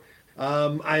 So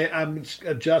I'm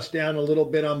adjust down a little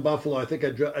bit on Buffalo. I think I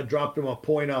dropped them a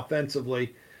point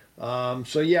offensively.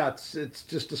 It's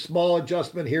just a small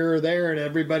adjustment here or there, and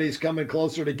everybody's coming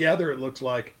closer together, it looks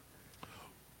like.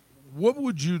 What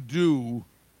would you do,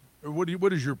 or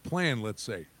what is your plan, let's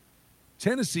say?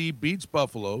 Tennessee beats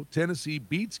Buffalo. Tennessee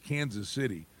beats Kansas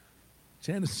City.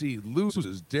 Tennessee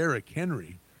loses Derrick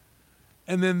Henry.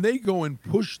 And then they go and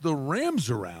push the Rams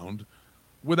around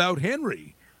without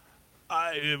Henry.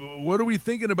 What are we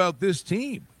thinking about this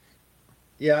team?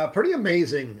 Yeah, pretty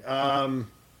amazing.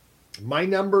 My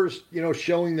numbers,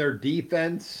 showing their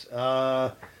defense,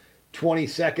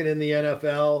 22nd in the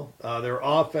NFL. Their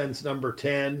offense, number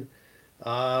 10.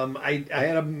 I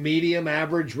had a medium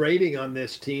average rating on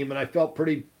this team, and I felt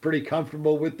pretty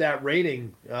comfortable with that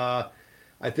rating. I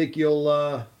think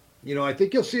you'll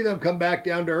see them come back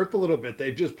down to earth a little bit.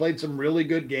 They've just played some really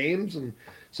good games, and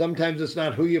sometimes it's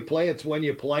not who you play, it's when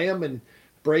you play them and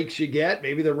breaks you get.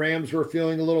 Maybe the Rams were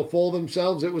feeling a little full of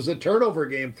themselves. It was a turnover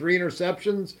game, 3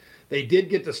 interceptions. They did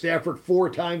get to Stafford 4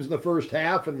 times in the first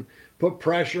half and put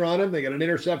pressure on him. They got an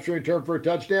interception return for a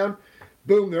touchdown.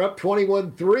 Boom, they're up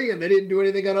 21-3, and they didn't do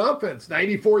anything on offense.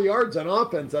 94 yards on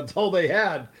offense, that's all they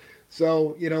had.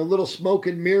 So, little smoke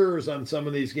and mirrors on some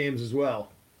of these games as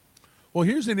well. Well,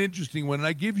 here's an interesting one, and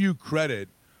I give you credit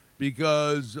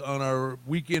because on our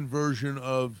weekend version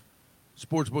of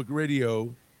Sportsbook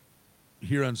Radio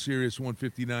here on Sirius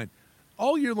 159,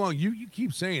 all year long you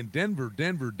keep saying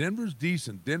Denver's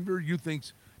decent. Denver, you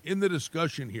think's in the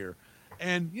discussion here.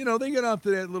 And, they got off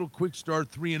to that little quick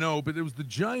start, 3-0, but it was the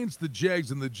Giants, the Jags,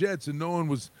 and the Jets, and no one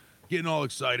was getting all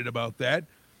excited about that.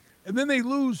 And then they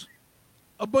lose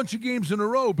a bunch of games in a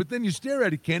row, but then you stare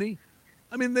at it, Kenny.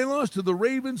 They lost to the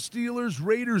Ravens, Steelers,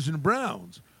 Raiders, and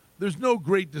Browns. There's no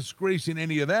great disgrace in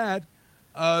any of that.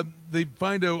 They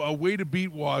find a way to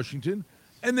beat Washington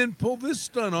and then pull this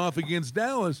stunt off against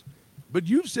Dallas. But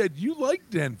you've said you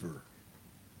like Denver.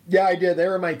 Yeah, I did. They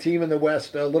were my team in the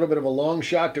West. A little bit of a long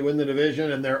shot to win the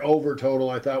division, and their over total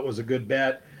I thought was a good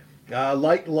bet.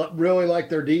 Really liked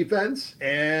their defense,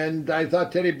 and I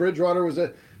thought Teddy Bridgewater was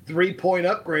a 3-point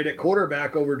upgrade at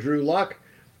quarterback over Drew Lock.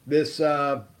 This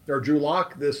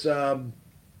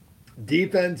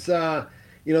defense,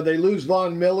 they lose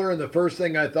Von Miller, and the first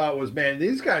thing I thought was, man,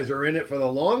 these guys are in it for the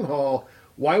long haul.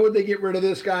 Why would they get rid of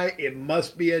this guy? It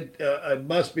must be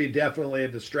definitely a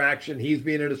distraction. He's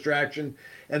being a distraction,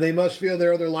 and they must feel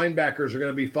their other linebackers are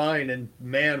going to be fine. And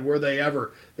man, were they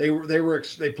ever?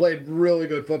 They played really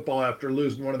good football after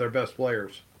losing one of their best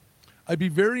players. I'd be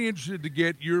very interested to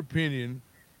get your opinion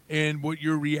and what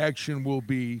your reaction will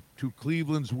be to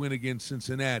Cleveland's win against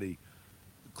Cincinnati.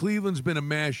 Cleveland's been a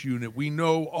mash unit. We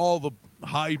know all the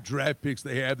high draft picks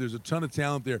they have. There's a ton of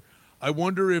talent there. I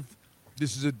wonder if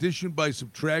this is addition by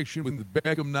subtraction with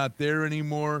Beckham not there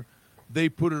anymore. They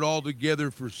put it all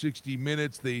together for 60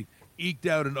 minutes. They eked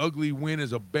out an ugly win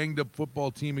as a banged-up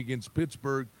football team against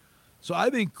Pittsburgh. So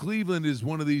I think Cleveland is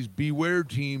one of these beware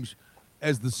teams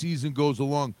as the season goes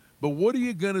along. But what are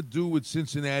you going to do with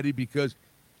Cincinnati? Because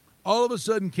all of a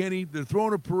sudden, Kenny, they're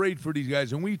throwing a parade for these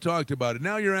guys, and we talked about it.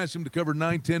 Now you're asking them to cover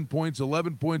 9, 10 points,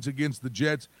 11 points against the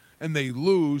Jets, and they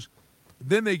lose.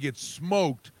 Then they get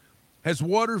smoked. Has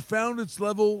water found its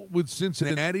level with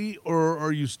Cincinnati, or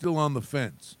are you still on the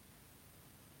fence?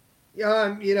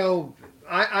 Yeah,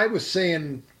 I was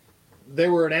saying they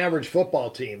were an average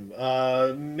football team,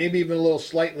 maybe even a little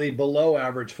slightly below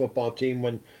average football team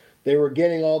when they were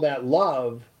getting all that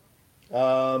love.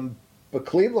 But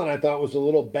Cleveland, I thought, was a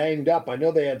little banged up. I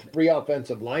know they had 3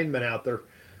 offensive linemen out there.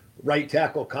 Right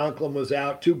tackle Conklin was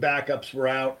out. 2 backups were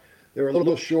out. They were a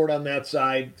little short on that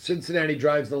side. Cincinnati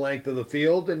drives the length of the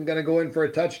field and going to go in for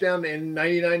a touchdown and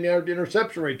 99-yard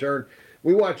interception return.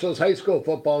 We watch those high school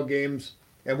football games,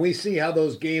 and we see how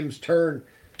those games turn,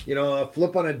 a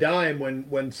flip on a dime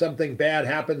when something bad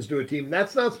happens to a team.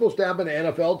 That's not supposed to happen to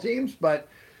NFL teams, but,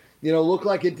 look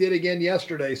like it did again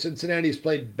yesterday. Cincinnati's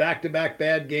played back-to-back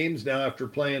bad games now after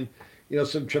playing,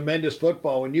 some tremendous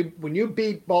football. When you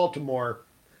beat Baltimore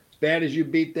as bad as you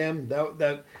beat them,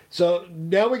 so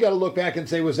now we got to look back and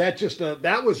say,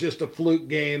 that was just a fluke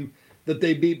game that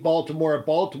they beat Baltimore at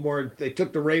Baltimore. They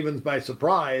took the Ravens by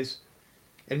surprise.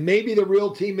 And maybe the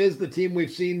real team is the team we've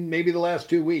seen maybe the last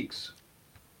 2 weeks.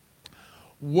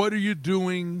 What are you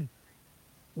doing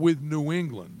with New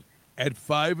England at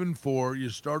 5-4? You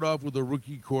start off with a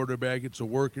rookie quarterback. It's a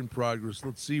work in progress.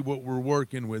 Let's see what we're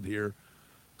working with here.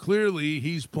 Clearly,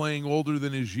 he's playing older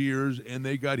than his years, and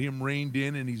they got him reined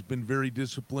in, and he's been very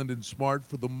disciplined and smart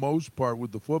for the most part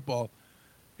with the football.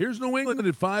 Here's New England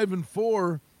at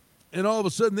 5-4, and all of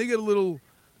a sudden they get a little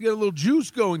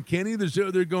juice going, Kenny.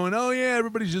 They're going, oh, yeah,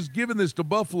 everybody's just giving this to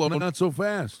Buffalo. Not so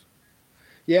fast.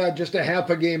 Yeah, just a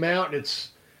half a game out, and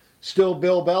it's still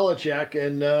Bill Belichick,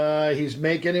 and he's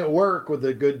making it work with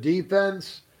a good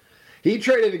defense. He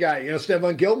traded a guy,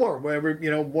 Stephon Gilmore,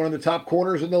 one of the top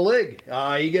corners in the league.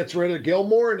 He gets rid of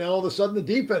Gilmore, and all of a sudden the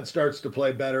defense starts to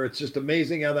play better. It's just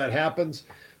amazing how that happens.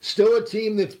 Still a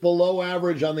team that's below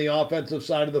average on the offensive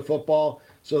side of the football,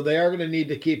 so they are going to need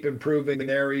to keep improving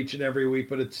there each and every week.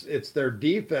 But it's their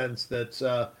defense that's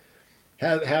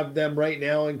have them right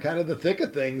now in kind of the thick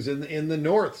of things in the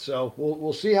North. So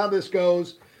we'll see how this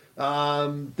goes.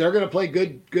 They're going to play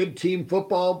good team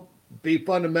football, be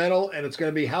fundamental, and it's going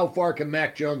to be how far can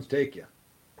Mac Jones take you?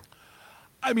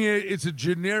 I mean, it's a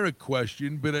generic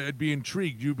question, but I'd be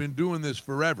intrigued. You've been doing this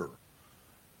forever.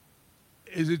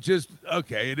 Is it just,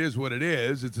 okay, it is what it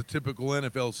is. It's a typical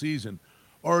NFL season.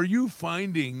 Or are you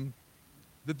finding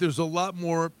that there's a lot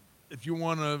more, if you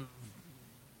want to,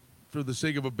 for the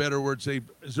sake of a better word, say,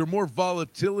 is there more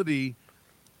volatility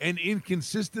and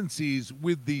inconsistencies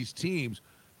with these teams?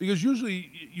 Because usually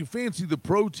you fancy the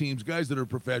pro teams, guys that are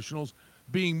professionals,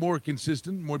 being more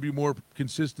consistent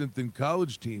than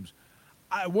college teams.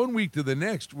 One week to the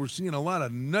next, we're seeing a lot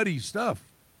of nutty stuff.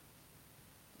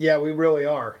 Yeah, we really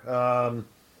are.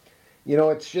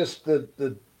 It's just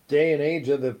the day and age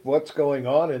of what's going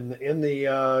on in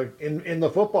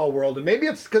the football world, and maybe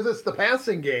it's because it's the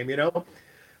passing game.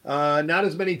 Not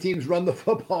as many teams run the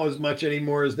football as much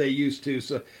anymore as they used to.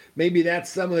 So maybe that's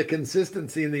some of the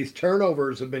consistency, and these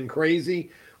turnovers have been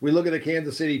crazy. We look at the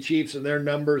Kansas City Chiefs and their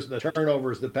numbers and the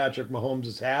turnovers that Patrick Mahomes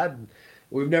has had. And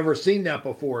we've never seen that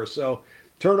before. So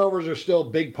turnovers are still a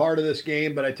big part of this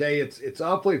game, but I tell you, it's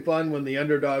awfully fun when the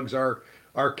underdogs are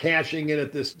cashing in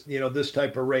at this, this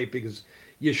type of rate, because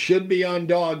you should be on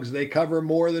dogs. They cover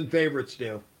more than favorites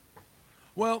do.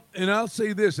 Well, and I'll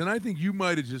say this, and I think you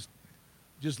might have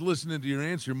just listening to your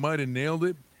answer, might have nailed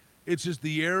it. It's just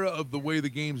the era of the way the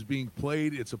game's being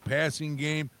played. It's a passing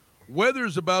game.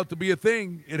 Weather's about to be a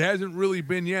thing. It hasn't really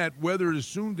been yet. Weather is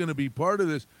soon going to be part of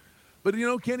this. But,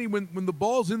 Kenny, when the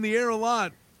ball's in the air a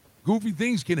lot, goofy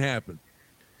things can happen.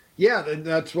 Yeah,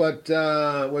 that's what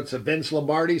Vince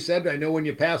Lombardi said. I know when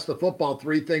you pass the football,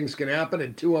 3 things can happen,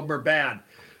 and 2 of them are bad.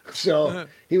 So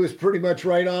he was pretty much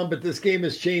right on, but this game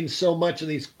has changed so much, and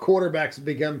these quarterbacks have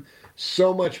become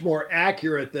so much more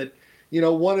accurate that,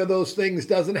 one of those things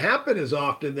doesn't happen as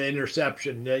often, the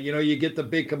interception. You get the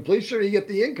big completion or you get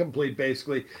the incomplete,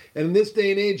 basically. And in this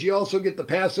day and age, you also get the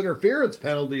pass interference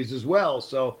penalties as well.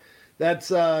 So that's,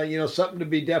 something to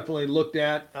be definitely looked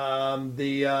at.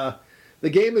 The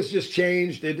game has just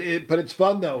changed, but it's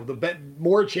fun, though. The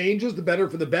more changes, the better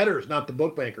for the bettors, not the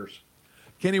bookmakers.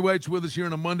 Kenny White's with us here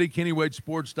on a Monday,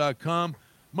 KennyWhiteSports.com.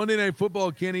 Monday Night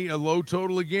Football, Kenny, a low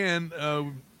total again.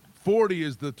 40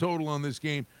 is the total on this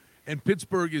game, and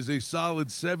Pittsburgh is a solid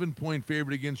 7-point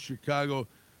favorite against Chicago.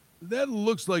 That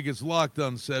looks like it's locked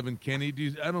on 7, Kenny.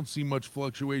 I don't see much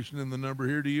fluctuation in the number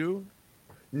here. Do you?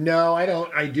 No, I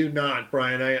don't. I do not,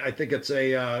 Brian. I think it's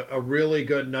a really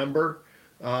good number.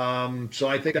 So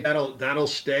I think that'll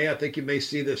stay. I think you may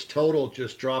see this total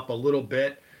just drop a little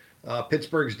bit.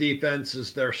 Pittsburgh's defense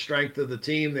is their strength of the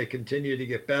team. They continue to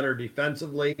get better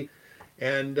defensively.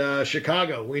 And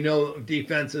Chicago, we know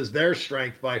defense is their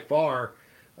strength by far.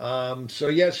 So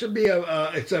yeah, it should be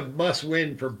it's a must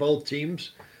win for both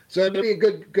teams. So it'll be a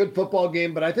good football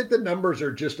game, but I think the numbers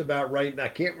are just about right, and I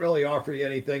can't really offer you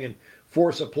anything and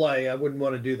force a play. I wouldn't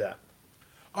want to do that.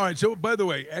 All right, so by the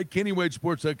way, at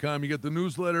KennyWhiteSports.com, you get the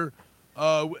newsletter,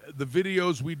 the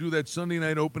videos. We do that Sunday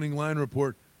night opening line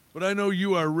report. But I know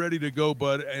you are ready to go,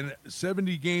 bud, and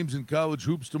 70 games in college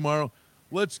hoops tomorrow.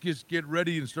 Let's just get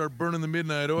ready and start burning the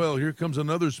midnight oil. Here comes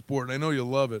another sport, and I know you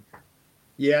love it.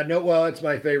 Yeah, no, well, it's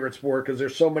my favorite sport because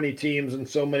there's so many teams and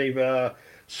so many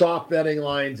soft betting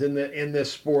lines in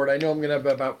this sport. I know I'm going to have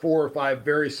about 4 or 5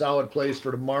 very solid plays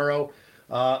for tomorrow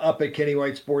up at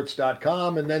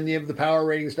KennyWhiteSports.com, and then you have the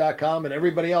PowerRatings.com and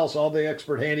everybody else, all the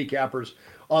expert handicappers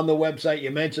on the website.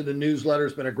 You mentioned the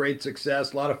newsletter's been a great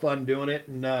success, a lot of fun doing it,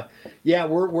 and yeah,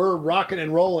 we're rocking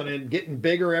and rolling and getting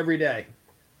bigger every day.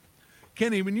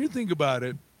 Kenny, when you think about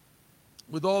it,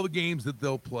 with all the games that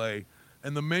they'll play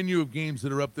and the menu of games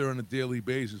that are up there on a daily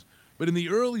basis, but in the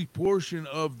early portion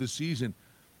of the season,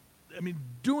 I mean,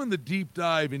 doing the deep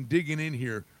dive and digging in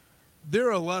here, there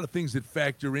are a lot of things that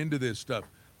factor into this stuff.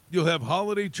 You'll have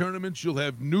holiday tournaments. You'll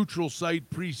have neutral site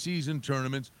preseason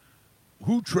tournaments.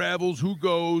 Who travels, who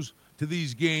goes to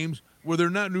these games where they're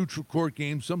not neutral court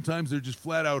games. Sometimes they're just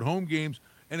flat-out home games,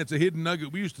 and it's a hidden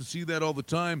nugget. We used to see that all the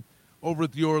time over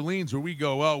at the Orleans where we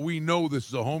go, oh, we know this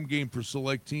is a home game for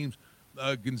select teams.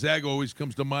 Gonzaga always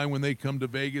comes to mind when they come to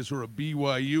Vegas, or a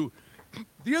BYU.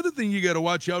 The other thing you got to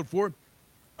watch out for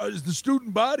is the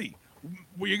student body.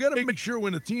 Well, you got to make sure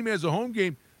when a team has a home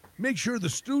game, make sure the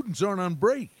students aren't on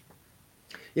break.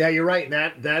 Yeah, you're right.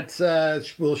 That's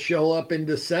will show up in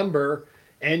December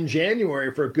and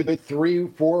January for a good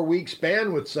 3-4 week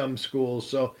span with some schools.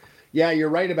 So, yeah, you're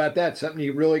right about that. Something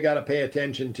you really got to pay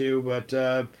attention to.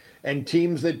 But and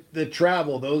teams that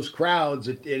travel, those crowds,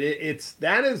 it's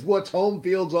that is what home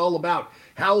field's all about.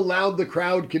 How loud the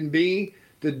crowd can be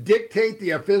to dictate the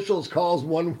officials' calls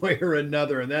one way or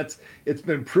another, and it's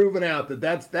been proven out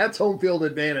that's home field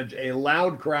advantage, a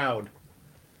loud crowd.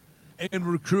 And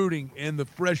recruiting and the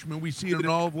freshmen, we see it at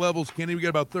all levels. Kenny, we got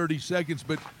about 30 seconds,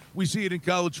 but we see it in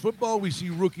college football. We see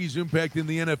rookies impact in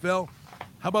the NFL.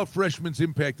 How about freshmen's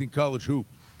impact in college hoop?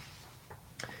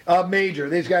 Major.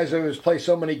 These guys have played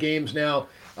so many games now.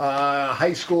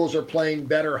 High schools are playing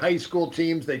better. High school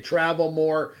teams, they travel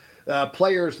more.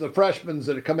 Players, the freshmen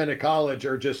that come into college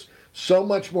are just so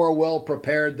much more well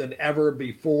prepared than ever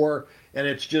before, and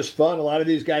it's just fun. A lot of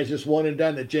these guys just one and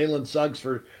done. That Jalen Suggs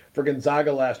for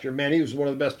Gonzaga last year, man, he was one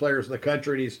of the best players in the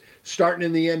country, and he's starting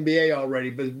in the NBA already,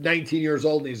 but 19 years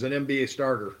old, and he's an NBA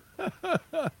starter.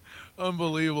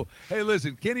 Unbelievable. Hey,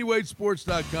 listen,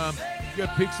 KennyWhiteSports.com. You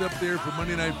got picks up there for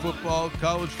Monday Night Football,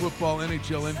 college football,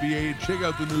 NHL, NBA. Check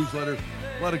out the newsletter.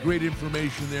 A lot of great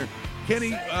information there.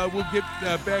 Kenny, we'll get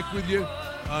back with you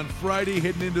on Friday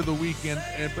heading into the weekend,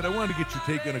 but I wanted to get your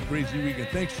take on a crazy weekend.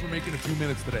 Thanks for making a few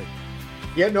minutes today.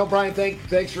 Yeah, no, Brian,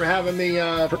 thanks for having me.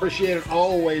 Appreciate it.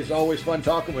 Always fun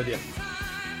talking with you.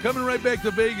 Coming right back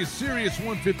to Vegas, Sirius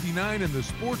 159 and the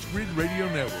Sports Grid Radio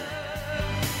Network.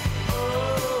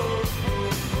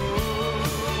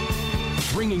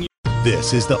 Bringing you.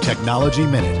 This is the Technology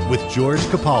Minute with George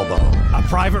Capalbo. A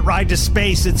private ride to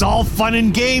space. It's all fun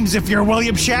and games if you're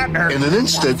William Shatner. In an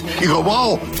instant, you go,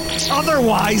 whoa.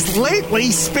 Otherwise,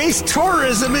 lately, space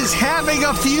tourism is having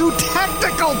a few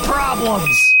technical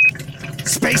problems.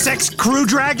 SpaceX Crew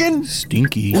Dragon?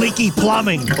 Stinky. Leaky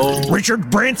plumbing. Richard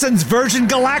Branson's Virgin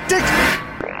Galactic?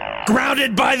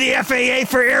 Grounded by the FAA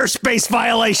for airspace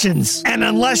violations. And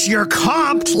unless you're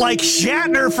comped like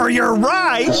Shatner for your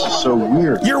ride, this is so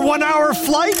weird. Your 1 hour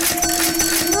flight?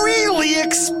 Really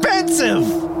expensive.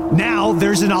 Now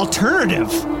there's an alternative.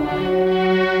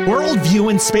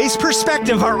 Worldview and Space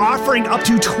Perspective are offering up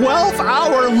to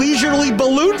 12-hour leisurely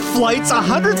balloon flights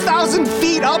 100,000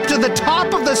 feet up to the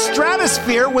top of the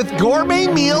stratosphere with gourmet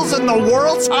meals in the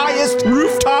world's highest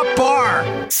rooftop bar.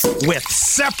 With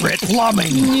separate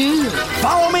plumbing.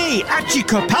 Follow me at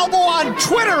Capalbo on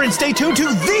Twitter and stay tuned to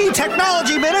The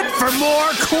Technology Minute for more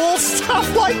cool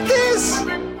stuff like this.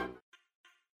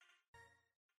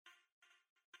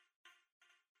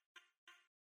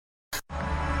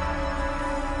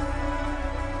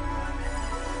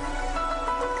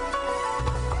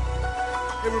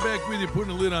 Hey, we're back with you,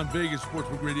 putting a lid on Vegas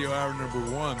Sportsbook Radio, hour number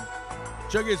 1.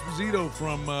 Chuck Esposito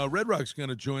from Red Rock's going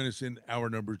to join us in hour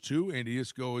number 2. Andy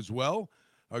Isco as well,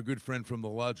 our good friend from The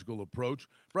Logical Approach.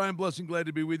 Brian Blessing, glad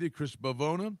to be with you. Chris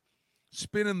Bavona,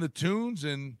 spinning the tunes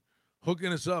and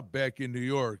hooking us up back in New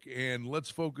York. And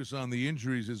let's focus on the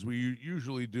injuries as we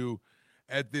usually do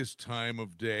at this time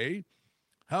of day.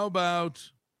 How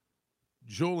about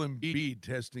Joel Embiid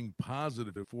testing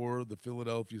positive for the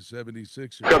Philadelphia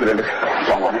 76ers.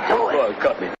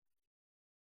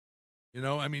 You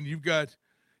know, I mean, he's going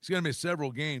to miss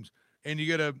several games, and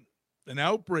you got an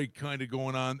outbreak kind of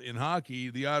going on in hockey.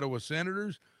 The Ottawa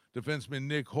Senators, defenseman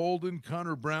Nick Holden,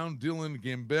 Connor Brown, Dylan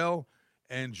Gambell,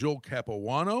 and Joel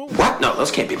Capuano. What? No,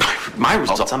 those can't be my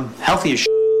results. I'm healthy as shit.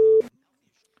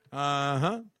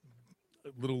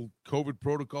 Little COVID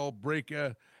protocol break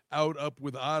out up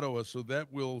with Ottawa, so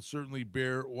that will certainly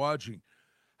bear watching.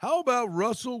 How about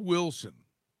Russell Wilson?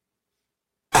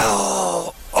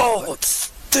 Oh, it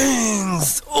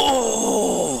stings.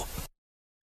 Oh.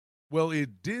 Well,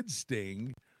 it did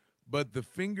sting, but the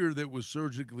finger that was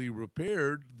surgically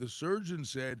repaired, the surgeon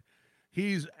said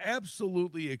he's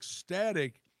absolutely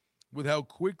ecstatic with how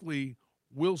quickly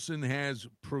Wilson has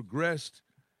progressed,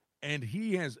 and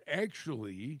he has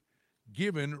actually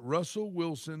given Russell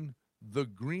Wilson the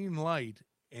green light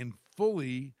and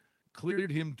fully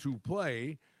cleared him to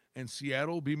play. And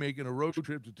Seattle will be making a road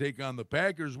trip to take on the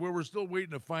Packers, where we're still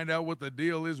waiting to find out what the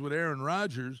deal is with Aaron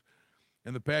Rodgers.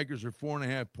 And the Packers are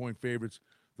 4.5-point favorites.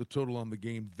 The total on the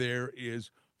game there is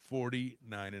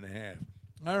 49.5.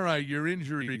 All right, your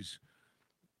injuries.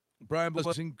 Brian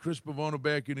Blessing, Chris Pavona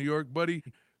back in New York. Buddy,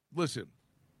 listen,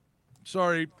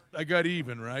 sorry, I got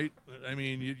even, right? I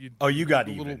mean, you got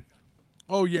even.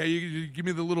 Oh yeah, you give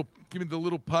me the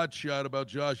little pot shot about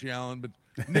Josh Allen, but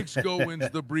Knicks wins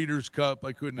the Breeders' Cup.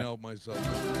 I couldn't help myself.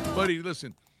 Buddy,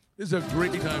 listen, this is a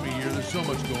great time of year. There's so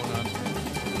much going on.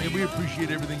 And we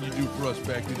appreciate everything you do for us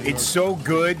back in New York. It's so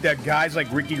good that guys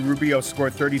like Ricky Rubio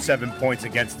scored 37 points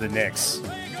against the Knicks.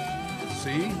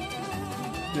 See?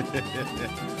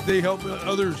 They help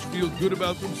others feel good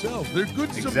about themselves. They're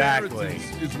good Samaritans,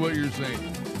 is what you're saying.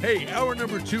 Hey, hour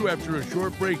number 2 after a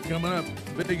short break coming up.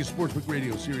 Vegas Sportsbook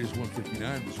Radio, Series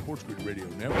 159, the Sports Grid Radio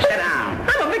Network. Sit down.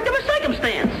 I'm a victim of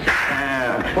circumstance.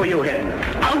 Who you hitting?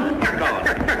 Oh,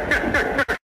 God.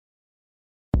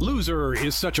 Loser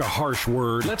is such a harsh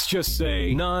word. Let's just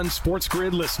say non-Sports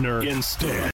Grid listener instead.